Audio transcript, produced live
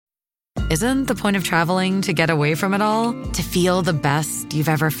Isn't the point of traveling to get away from it all? To feel the best you've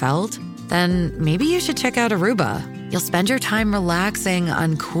ever felt? Then maybe you should check out Aruba. You'll spend your time relaxing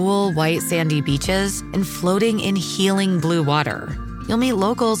on cool, white, sandy beaches and floating in healing blue water. You'll meet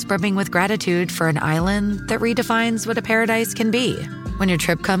locals brimming with gratitude for an island that redefines what a paradise can be. When your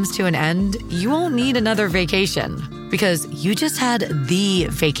trip comes to an end, you won't need another vacation because you just had the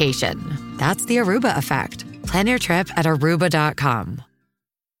vacation. That's the Aruba effect. Plan your trip at Aruba.com.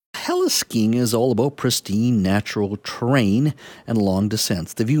 Heli-skiing is all about pristine natural terrain and long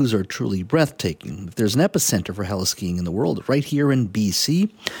descents. The views are truly breathtaking. There's an epicenter for heli-skiing in the world, right here in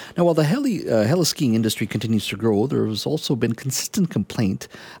BC. Now, while the heli-skiing industry continues to grow, there has also been consistent complaint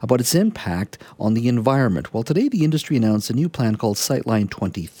about its impact on the environment. Well, today the industry announced a new plan called Sightline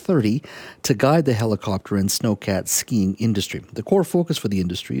 2030 to guide the helicopter and snowcat skiing industry. The core focus for the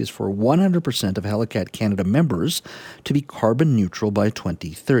industry is for 100% of Helicat Canada members to be carbon neutral by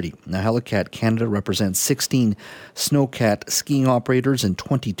 2030. Now, Helicat Canada represents 16 snowcat skiing operators and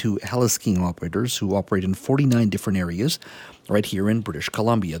 22 heli-skiing operators who operate in 49 different areas right here in British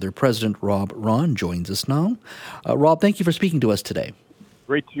Columbia. Their president, Rob Ron, joins us now. Rob, thank you for speaking to us today.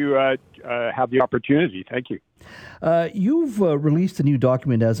 Great to have the opportunity. Thank you. You've released a new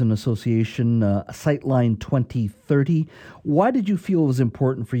document as an association, Sightline 2030. Why did you feel it was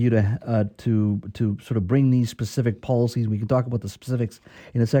important for you to sort of bring these specific policies? We can talk about the specifics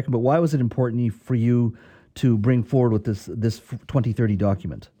in a second, but why was it important for you to bring forward with this 2030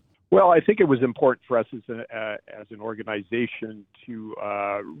 document? Well, I think it was important for us as an organization to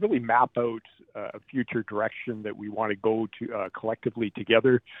really map out a future direction that we want to go to collectively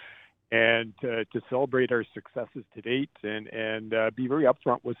together, and to celebrate our successes to date, and be very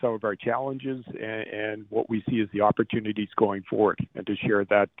upfront with some of our challenges and what we see as the opportunities going forward, and to share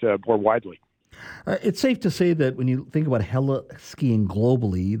that more widely. It's safe to say that when you think about heli-skiing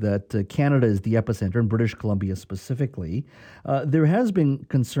globally, that Canada is the epicenter, and British Columbia specifically. There has been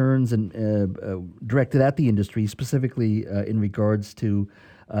concerns directed at the industry, specifically in regards to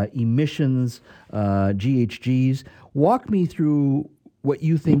emissions, GHGs. Walk me through what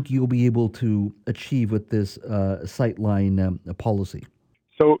you think you'll be able to achieve with this Sightline policy.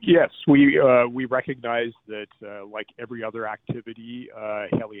 So yes, we recognize that like every other activity,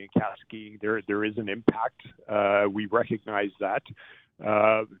 heli and cat skiing, there is an impact. We recognize that.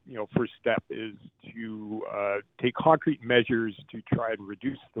 First step is to take concrete measures to try and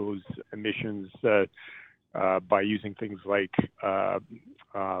reduce those emissions by using things like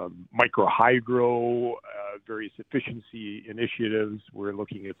microhydro, various efficiency initiatives. We're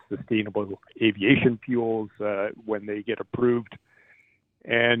looking at sustainable aviation fuels when they get approved.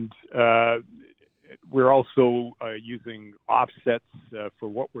 And we're also using offsets for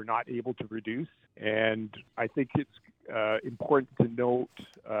what we're not able to reduce. And I think it's important to note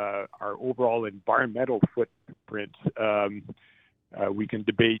our overall environmental footprint. We can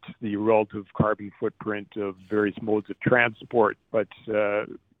debate the relative carbon footprint of various modes of transport, but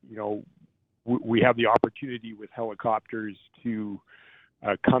we have the opportunity with helicopters to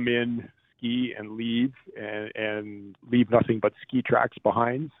come in, ski, and leave, and leave nothing but ski tracks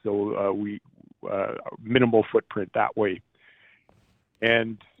behind. So we minimal footprint that way.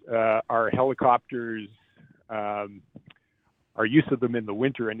 And our helicopters, our use of them in the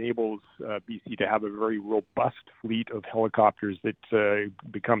winter enables BC to have a very robust fleet of helicopters that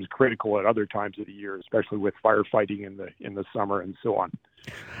becomes critical at other times of the year, especially with firefighting in the summer and so on.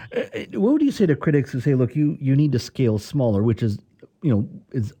 What would you say to critics who say, look, you need to scale smaller, which is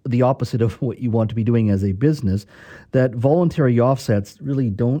the opposite of what you want to be doing as a business, that voluntary offsets really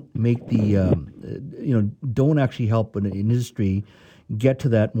don't make don't actually help an industry get to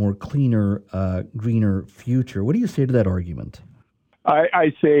that more cleaner, greener future. What do you say to that argument?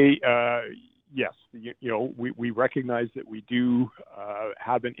 I say yes. We recognize that we do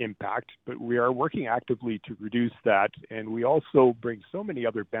have an impact, but we are working actively to reduce that, and we also bring so many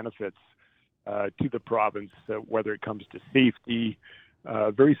other benefits to the province, whether it comes to safety,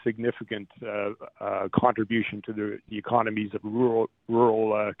 very significant contribution to the economies of rural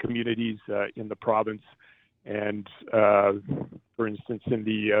communities in the province. And for instance, in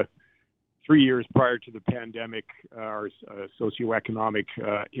the 3 years prior to the pandemic, our socioeconomic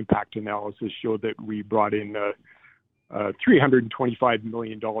impact analysis showed that we brought in $325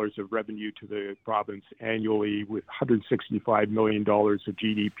 million of revenue to the province annually, with $165 million of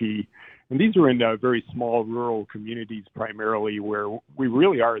GDP. And these are in very small rural communities primarily, where we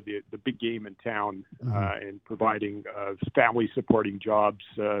really are the big game in town, in providing family supporting jobs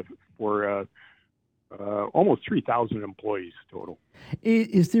for almost 3,000 employees total.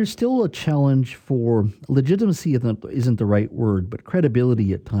 Is there still a challenge for legitimacy? Isn't the right word, but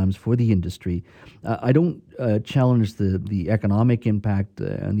credibility at times for the industry? I don't challenge the economic impact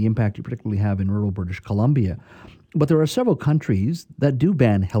and the impact you particularly have in rural British Columbia, but there are several countries that do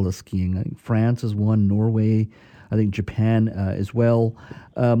ban heli-skiing. I think France is one, Norway, I think Japan as well.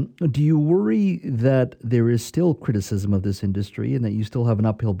 Do you worry that there is still criticism of this industry and that you still have an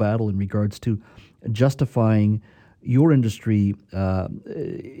uphill battle in regards to justifying your industry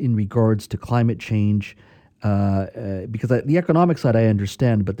in regards to climate change? Because the economic side I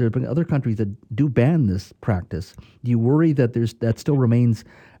understand, but there have been other countries that do ban this practice. Do you worry that that still remains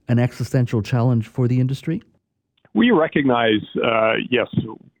an existential challenge for the industry? We recognize, yes,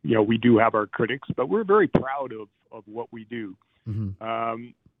 we do have our critics, but we're very proud of what we do. Mm-hmm.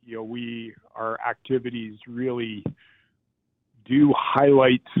 Our activities really do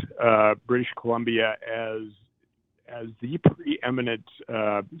highlight British Columbia as the preeminent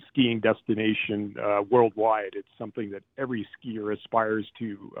skiing destination worldwide. It's something that every skier aspires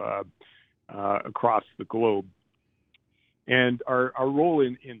to across the globe. And our role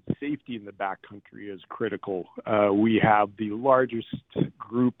in safety in the backcountry is critical. We have the largest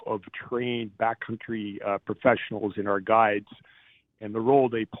group of trained backcountry professionals in our guides, and the role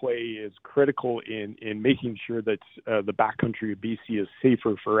they play is critical in making sure that the backcountry of BC is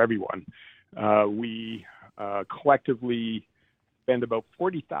safer for everyone. We collectively spend about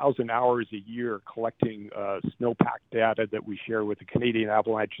 40,000 hours a year collecting snowpack data that we share with the Canadian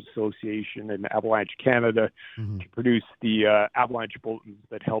Avalanche Association and Avalanche Canada to produce the avalanche bulletins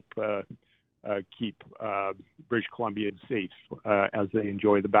that help keep British Columbians safe as they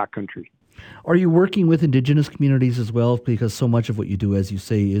enjoy the backcountry. Are you working with Indigenous communities as well? Because so much of what you do, as you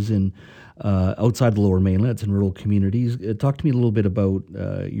say, is in outside the Lower Mainland, it's in rural communities. Talk to me a little bit about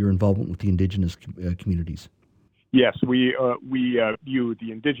your involvement with the Indigenous communities. Yes, we view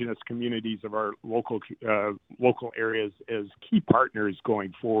the Indigenous communities of our local areas as key partners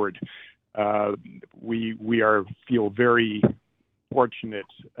going forward. We feel very fortunate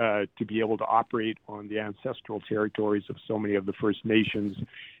to be able to operate on the ancestral territories of so many of the First Nations,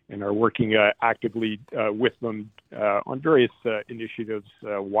 and are working actively with them on various initiatives,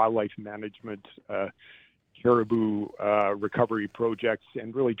 wildlife management, caribou recovery projects,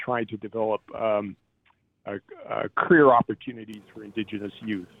 and really trying to develop career opportunities for Indigenous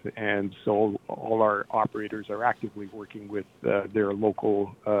youth. And so all our operators are actively working with their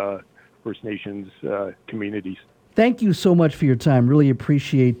local First Nations communities. Thank you so much for your time. Really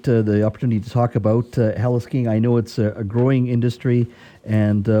appreciate the opportunity to talk about heli-skiing. I know it's a growing industry,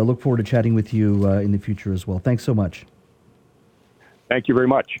 and look forward to chatting with you in the future as well. Thanks so much. Thank you very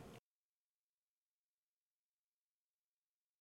much.